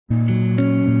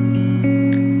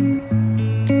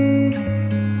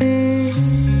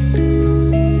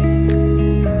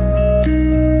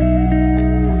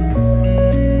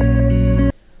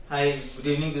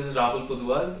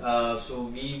So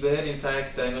we were in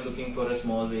fact looking for a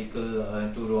small vehicle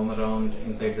to roam around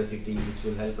inside the city, which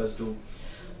will help us to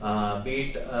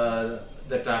beat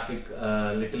the traffic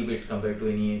a little bit compared to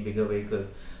any bigger vehicle.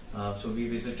 So we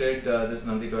visited this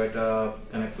Nandi Toyota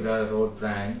Kanakpura Road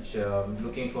branch,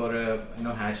 looking for a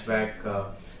hatchback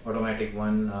automatic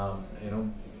one,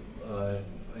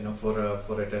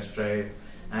 for a test drive,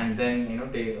 and then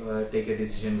take a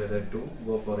decision whether to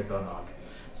go for it or not.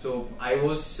 So I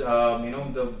was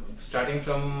starting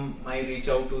from my reach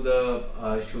out to the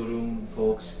showroom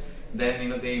folks. Then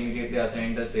they immediately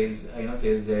assigned a sales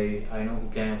guy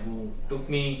who took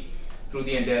me through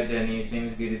the entire journey. His name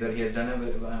is Giridhar. He has done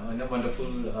a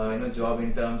wonderful job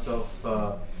in terms of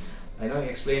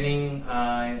explaining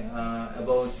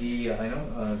about the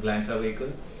Glanza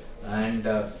vehicle, and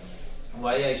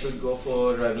why I should go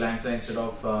for Glanza instead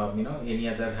of any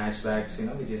other hatchbacks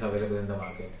which is available in the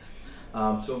market.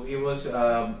 So he was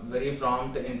very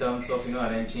prompt in terms of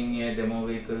arranging a demo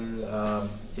vehicle,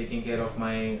 taking care of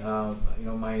my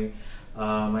my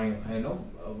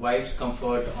wife's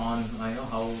comfort on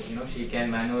how she can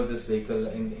maneuver this vehicle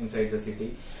inside the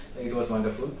city. It was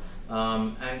wonderful,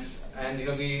 and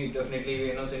we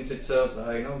definitely since it's a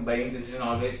buying decision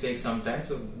always takes some time.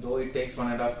 So though it takes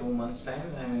 1.5-2 months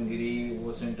time, I mean Giri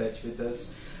was in touch with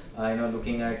us.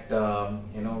 Looking at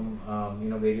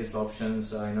various options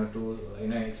to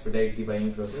expedite the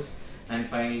buying process, and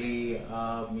finally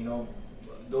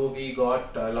though we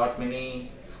got a lot many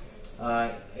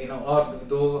or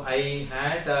though I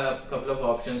had a couple of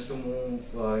options to move,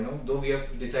 though we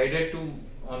have decided to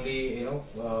only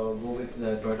go with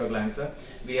the Toyota Glanza,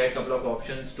 we had a couple of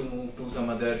options to move to some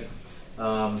other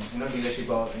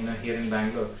dealership here in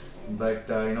Bangalore. But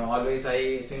always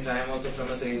since I am also from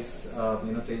a sales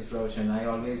sales profession, I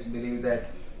always believe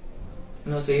that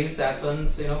sales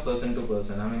happens person to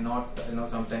person. I mean not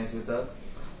sometimes with a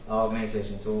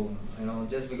organization. So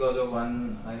just because of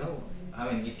one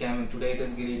I mean it can today it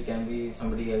is Giri, it can be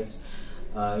somebody else.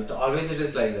 It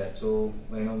is like that. So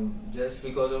just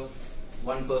because of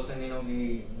one person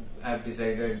we have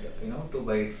decided to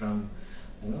buy it from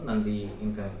Nandi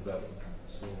in Kanakpura.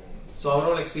 So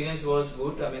overall experience was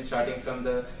good. I mean, starting from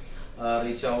the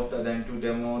reach out, then to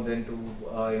demo, then to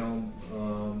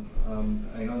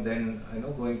then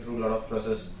going through a lot of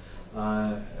process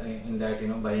in that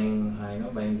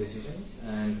buying decisions,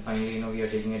 and finally we are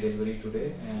taking a delivery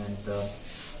today. And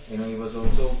he was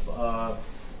also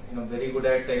very good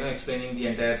at explaining the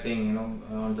entire thing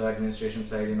on the administration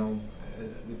side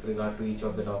with regard to each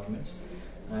of the documents.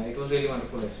 It was really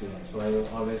wonderful experience. So I will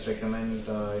always recommend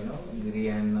Giri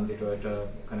and Nandi Toyota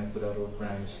Kanakpura Road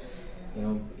branch.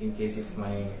 In case if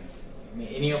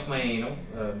any of my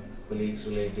colleagues,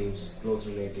 relatives, close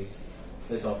relatives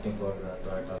is opting for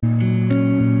Toyota.